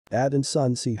Dad and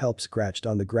son see help scratched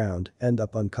on the ground, end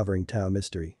up uncovering town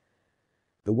mystery.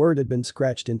 The word had been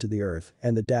scratched into the earth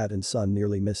and the dad and son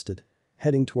nearly missed it.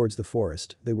 Heading towards the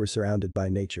forest, they were surrounded by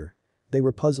nature. They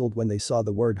were puzzled when they saw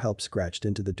the word help scratched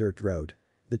into the dirt road.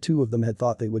 The two of them had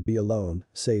thought they would be alone,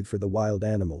 save for the wild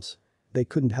animals. They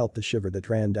couldn't help the shiver that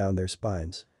ran down their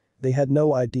spines. They had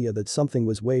no idea that something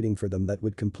was waiting for them that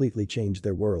would completely change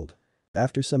their world.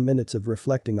 After some minutes of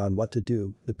reflecting on what to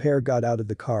do, the pair got out of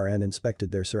the car and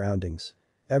inspected their surroundings.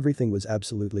 Everything was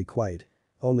absolutely quiet.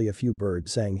 Only a few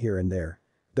birds sang here and there.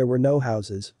 There were no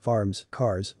houses, farms,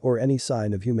 cars, or any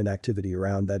sign of human activity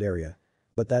around that area.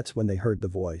 But that's when they heard the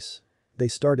voice. They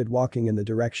started walking in the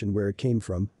direction where it came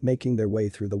from, making their way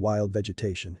through the wild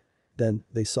vegetation. Then,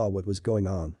 they saw what was going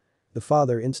on. The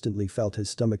father instantly felt his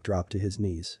stomach drop to his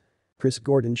knees. Chris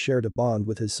Gordon shared a bond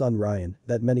with his son Ryan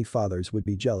that many fathers would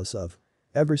be jealous of.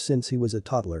 Ever since he was a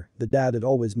toddler, the dad had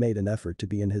always made an effort to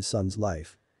be in his son's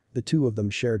life. The two of them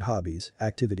shared hobbies,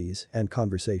 activities, and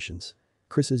conversations.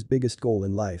 Chris's biggest goal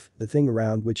in life, the thing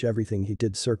around which everything he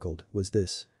did circled, was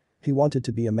this. He wanted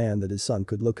to be a man that his son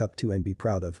could look up to and be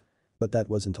proud of. But that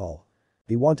wasn't all.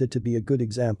 He wanted to be a good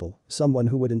example, someone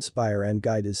who would inspire and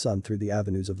guide his son through the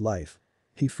avenues of life.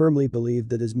 He firmly believed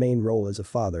that his main role as a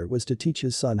father was to teach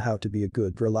his son how to be a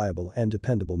good, reliable, and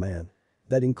dependable man.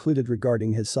 That included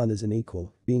regarding his son as an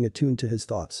equal, being attuned to his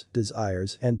thoughts,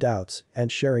 desires, and doubts, and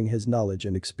sharing his knowledge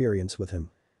and experience with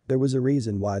him. There was a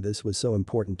reason why this was so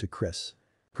important to Chris.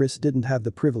 Chris didn't have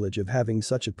the privilege of having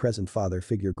such a present father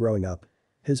figure growing up.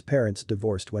 His parents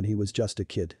divorced when he was just a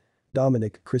kid.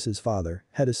 Dominic, Chris's father,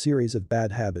 had a series of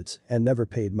bad habits and never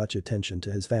paid much attention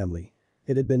to his family.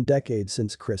 It had been decades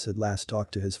since Chris had last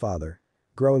talked to his father.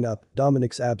 Growing up,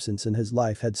 Dominic's absence in his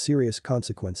life had serious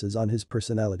consequences on his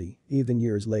personality. Even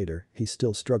years later, he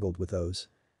still struggled with those.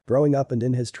 Growing up and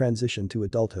in his transition to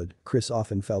adulthood, Chris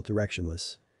often felt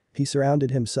directionless. He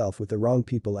surrounded himself with the wrong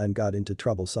people and got into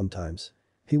trouble sometimes.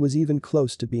 He was even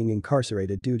close to being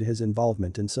incarcerated due to his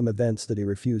involvement in some events that he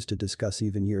refused to discuss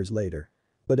even years later.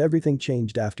 But everything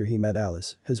changed after he met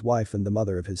Alice, his wife and the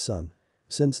mother of his son.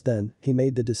 Since then, he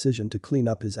made the decision to clean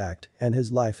up his act and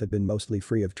his life had been mostly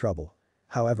free of trouble.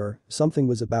 However, something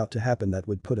was about to happen that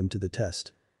would put him to the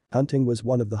test. Hunting was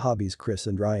one of the hobbies Chris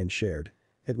and Ryan shared.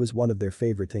 It was one of their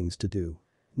favorite things to do.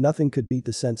 Nothing could beat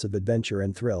the sense of adventure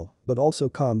and thrill, but also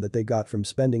calm that they got from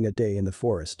spending a day in the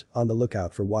forest, on the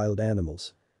lookout for wild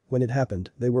animals. When it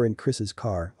happened, they were in Chris's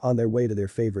car, on their way to their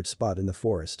favorite spot in the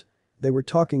forest. They were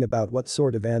talking about what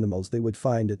sort of animals they would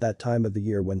find at that time of the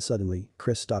year when suddenly,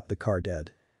 Chris stopped the car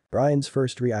dead. Ryan's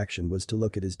first reaction was to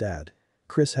look at his dad.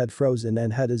 Chris had frozen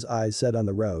and had his eyes set on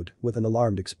the road, with an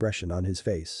alarmed expression on his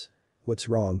face. "What's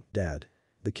wrong, Dad?"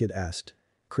 the kid asked.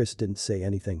 Chris didn't say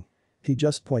anything. He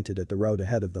just pointed at the road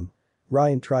ahead of them.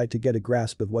 Ryan tried to get a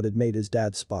grasp of what had made his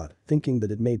dad spot, thinking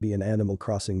that it may be an animal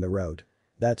crossing the road.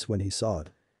 That's when he saw it.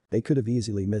 They could have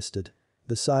easily missed it.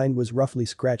 The sign was roughly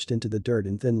scratched into the dirt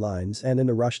in thin lines and in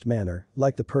a rushed manner,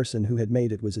 like the person who had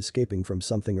made it was escaping from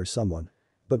something or someone.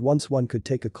 But once one could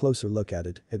take a closer look at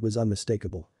it, it was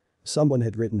unmistakable. Someone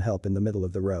had written help in the middle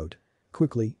of the road.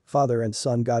 Quickly, father and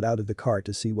son got out of the car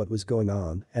to see what was going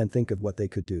on and think of what they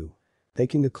could do.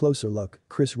 Taking a closer look,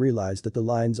 Chris realized that the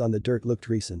lines on the dirt looked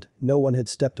recent, no one had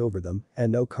stepped over them,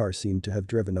 and no car seemed to have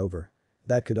driven over.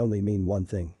 That could only mean one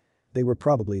thing. They were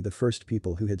probably the first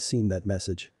people who had seen that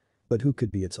message. But who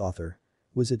could be its author?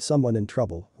 Was it someone in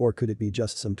trouble, or could it be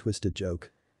just some twisted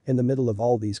joke? In the middle of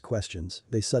all these questions,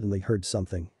 they suddenly heard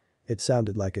something. It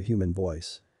sounded like a human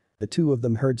voice. The two of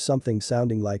them heard something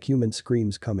sounding like human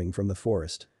screams coming from the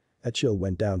forest. A chill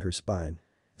went down her spine.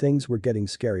 Things were getting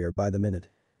scarier by the minute.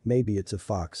 "Maybe it's a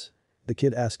fox," the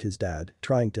kid asked his dad,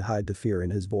 trying to hide the fear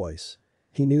in his voice.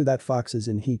 He knew that foxes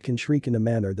in heat can shriek in a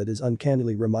manner that is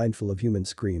uncannily remindful of human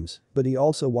screams, but he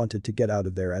also wanted to get out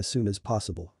of there as soon as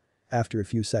possible. After a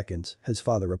few seconds, his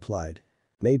father replied.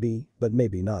 "Maybe, but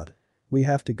maybe not. We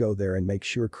have to go there and make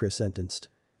sure," Chris sentenced.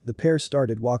 The pair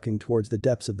started walking towards the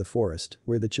depths of the forest,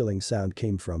 where the chilling sound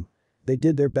came from. They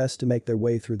did their best to make their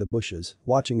way through the bushes,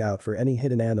 watching out for any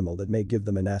hidden animal that may give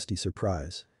them a nasty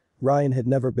surprise. Ryan had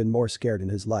never been more scared in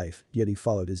his life, yet he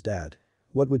followed his dad.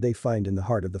 What would they find in the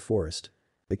heart of the forest?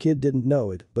 The kid didn't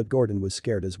know it, but Gordon was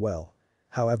scared as well.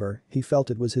 However, he felt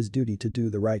it was his duty to do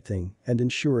the right thing and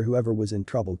ensure whoever was in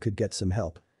trouble could get some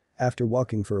help. After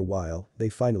walking for a while, they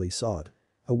finally saw it.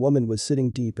 A woman was sitting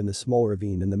deep in a small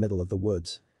ravine in the middle of the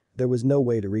woods. There was no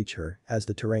way to reach her, as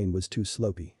the terrain was too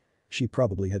slopey. She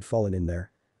probably had fallen in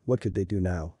there. What could they do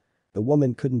now? The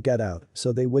woman couldn't get out,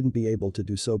 so they wouldn't be able to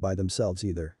do so by themselves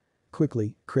either.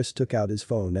 Quickly, Chris took out his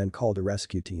phone and called a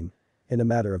rescue team. In a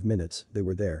matter of minutes, they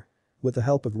were there. With the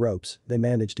help of ropes, they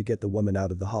managed to get the woman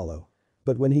out of the hollow.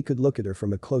 But when he could look at her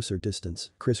from a closer distance,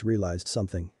 Chris realized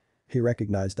something. He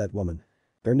recognized that woman.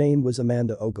 Her name was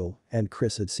Amanda Ogle, and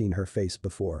Chris had seen her face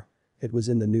before. It was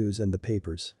in the news and the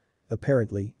papers.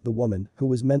 Apparently, the woman, who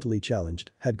was mentally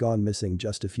challenged, had gone missing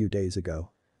just a few days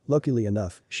ago. Luckily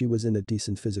enough, she was in a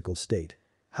decent physical state.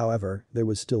 However, there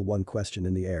was still one question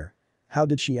in the air. How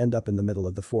did she end up in the middle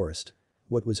of the forest?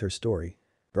 What was her story?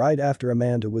 Right after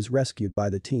Amanda was rescued by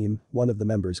the team, one of the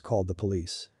members called the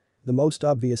police. The most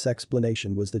obvious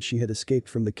explanation was that she had escaped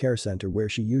from the care center where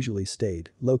she usually stayed,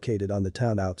 located on the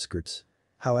town outskirts.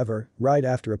 However, right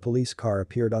after a police car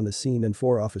appeared on the scene and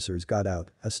 4 officers got out,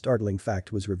 a startling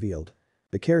fact was revealed.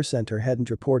 The care center hadn't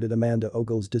reported Amanda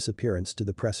Ogle's disappearance to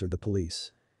the press or the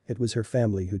police. It was her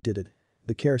family who did it.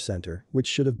 The care center, which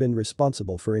should have been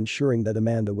responsible for ensuring that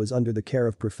Amanda was under the care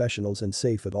of professionals and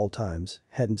safe at all times,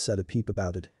 hadn't said a peep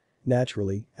about it.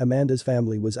 Naturally, Amanda's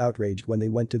family was outraged when they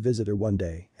went to visit her one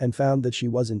day and found that she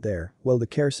wasn't there, while the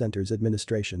care center's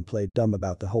administration played dumb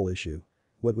about the whole issue.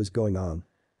 What was going on?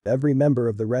 Every member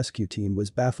of the rescue team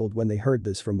was baffled when they heard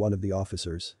this from one of the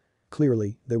officers.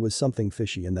 Clearly, there was something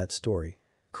fishy in that story.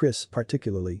 Chris,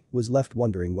 particularly, was left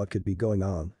wondering what could be going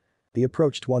on. He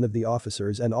approached one of the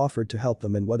officers and offered to help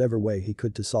them in whatever way he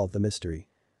could to solve the mystery.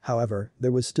 However,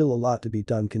 there was still a lot to be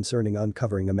done concerning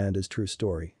uncovering Amanda's true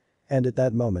story. And at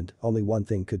that moment, only one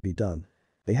thing could be done.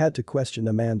 They had to question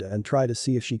Amanda and try to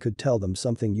see if she could tell them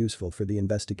something useful for the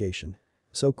investigation.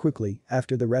 So quickly,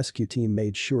 after the rescue team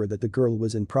made sure that the girl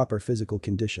was in proper physical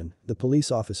condition, the police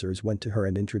officers went to her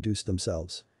and introduced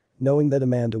themselves. Knowing that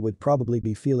Amanda would probably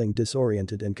be feeling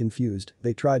disoriented and confused,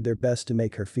 they tried their best to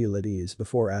make her feel at ease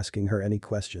before asking her any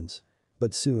questions.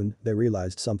 But soon, they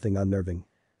realized something unnerving.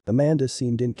 Amanda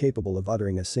seemed incapable of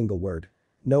uttering a single word.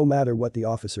 No matter what the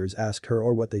officers asked her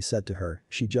or what they said to her,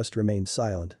 she just remained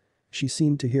silent. She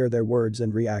seemed to hear their words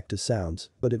and react to sounds,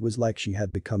 but it was like she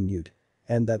had become mute.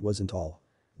 And that wasn't all.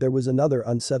 There was another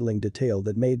unsettling detail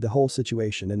that made the whole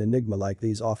situation an enigma like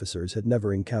these officers had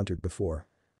never encountered before.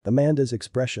 Amanda's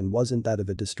expression wasn't that of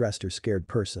a distressed or scared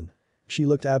person. She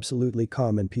looked absolutely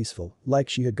calm and peaceful, like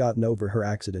she had gotten over her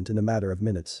accident in a matter of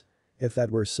minutes. If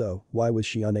that were so, why was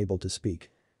she unable to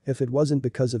speak? If it wasn't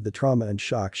because of the trauma and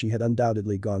shock she had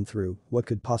undoubtedly gone through, what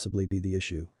could possibly be the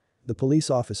issue? The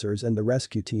police officers and the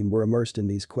rescue team were immersed in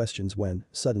these questions when,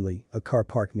 suddenly, a car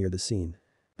parked near the scene.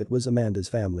 It was Amanda's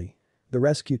family. The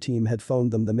rescue team had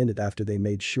phoned them the minute after they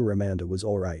made sure Amanda was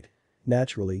alright.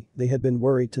 Naturally, they had been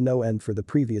worried to no end for the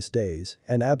previous days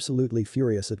and absolutely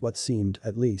furious at what seemed,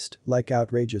 at least, like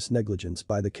outrageous negligence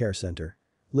by the care center.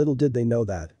 Little did they know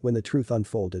that, when the truth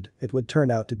unfolded, it would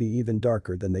turn out to be even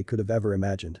darker than they could have ever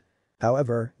imagined.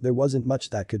 However, there wasn't much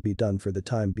that could be done for the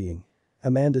time being.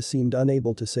 Amanda seemed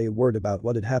unable to say a word about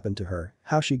what had happened to her,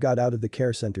 how she got out of the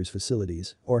care center's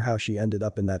facilities, or how she ended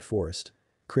up in that forest.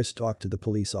 Chris talked to the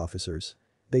police officers.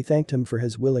 They thanked him for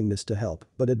his willingness to help,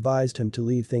 but advised him to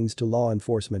leave things to law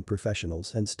enforcement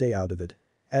professionals and stay out of it.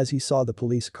 As he saw the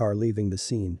police car leaving the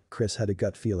scene, Chris had a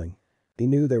gut feeling. He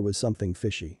knew there was something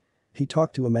fishy. He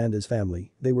talked to Amanda's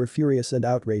family, they were furious and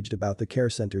outraged about the care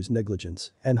center's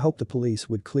negligence and hoped the police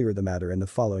would clear the matter in the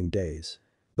following days.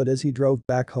 But as he drove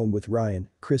back home with Ryan,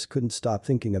 Chris couldn't stop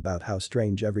thinking about how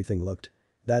strange everything looked.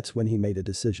 That's when he made a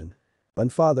decision. When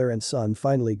father and son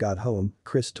finally got home,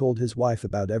 Chris told his wife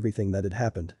about everything that had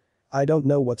happened. "I don't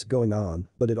know what's going on,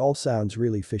 but it all sounds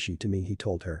really fishy to me," he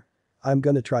told her. "I'm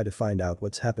gonna try to find out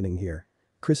what's happening here."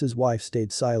 Chris's wife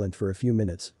stayed silent for a few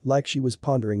minutes, like she was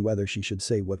pondering whether she should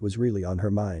say what was really on her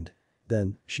mind.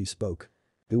 Then, she spoke.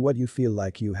 "Do what you feel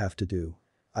like you have to do.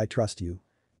 I trust you.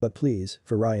 But please,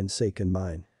 for Ryan's sake and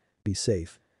mine, be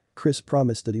safe." Chris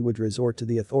promised that he would resort to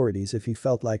the authorities if he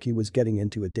felt like he was getting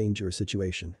into a dangerous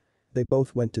situation. They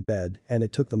both went to bed, and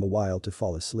it took them a while to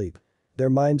fall asleep. Their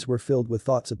minds were filled with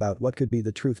thoughts about what could be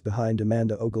the truth behind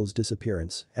Amanda Ogle's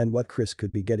disappearance and what Chris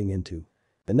could be getting into.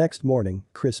 The next morning,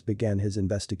 Chris began his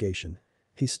investigation.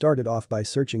 He started off by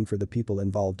searching for the people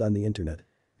involved on the internet.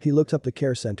 He looked up the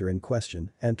care center in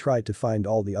question and tried to find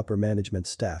all the upper management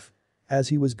staff. As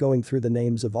he was going through the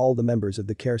names of all the members of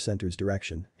the care center's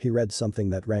direction, he read something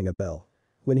that rang a bell.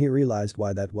 When he realized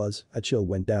why that was, a chill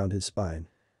went down his spine.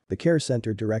 The care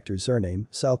center director's surname,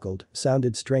 Salkeld,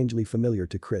 sounded strangely familiar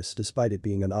to Chris despite it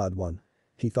being an odd one.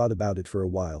 He thought about it for a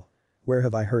while. Where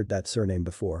have I heard that surname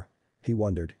before? He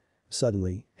wondered.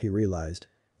 Suddenly, he realized.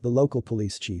 The local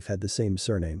police chief had the same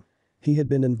surname. He had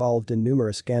been involved in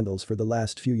numerous scandals for the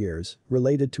last few years,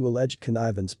 related to alleged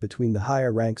connivance between the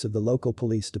higher ranks of the local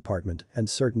police department and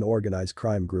certain organized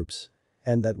crime groups.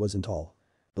 And that wasn't all.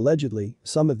 Allegedly,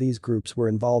 some of these groups were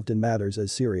involved in matters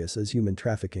as serious as human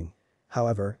trafficking.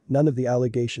 However, none of the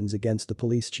allegations against the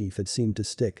police chief had seemed to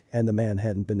stick and the man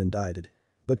hadn't been indicted.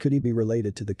 But could he be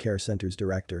related to the care center's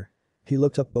director? He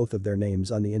looked up both of their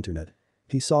names on the internet.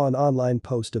 He saw an online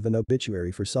post of an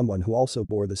obituary for someone who also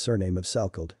bore the surname of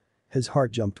Selkold. His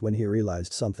heart jumped when he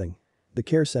realized something. The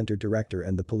care center director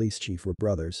and the police chief were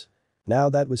brothers. Now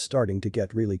that was starting to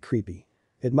get really creepy.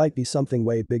 It might be something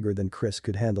way bigger than Chris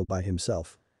could handle by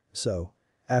himself. So,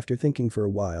 after thinking for a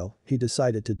while, he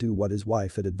decided to do what his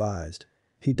wife had advised.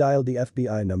 He dialed the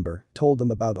FBI number, told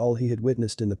them about all he had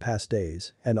witnessed in the past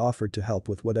days, and offered to help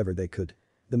with whatever they could.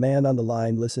 The man on the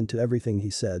line listened to everything he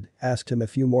said, asked him a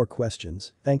few more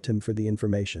questions, thanked him for the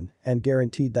information, and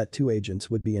guaranteed that 2 agents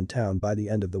would be in town by the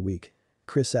end of the week.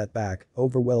 Chris sat back,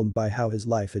 overwhelmed by how his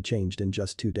life had changed in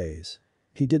just 2 days.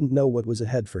 He didn't know what was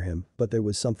ahead for him, but there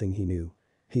was something he knew.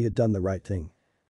 He had done the right thing.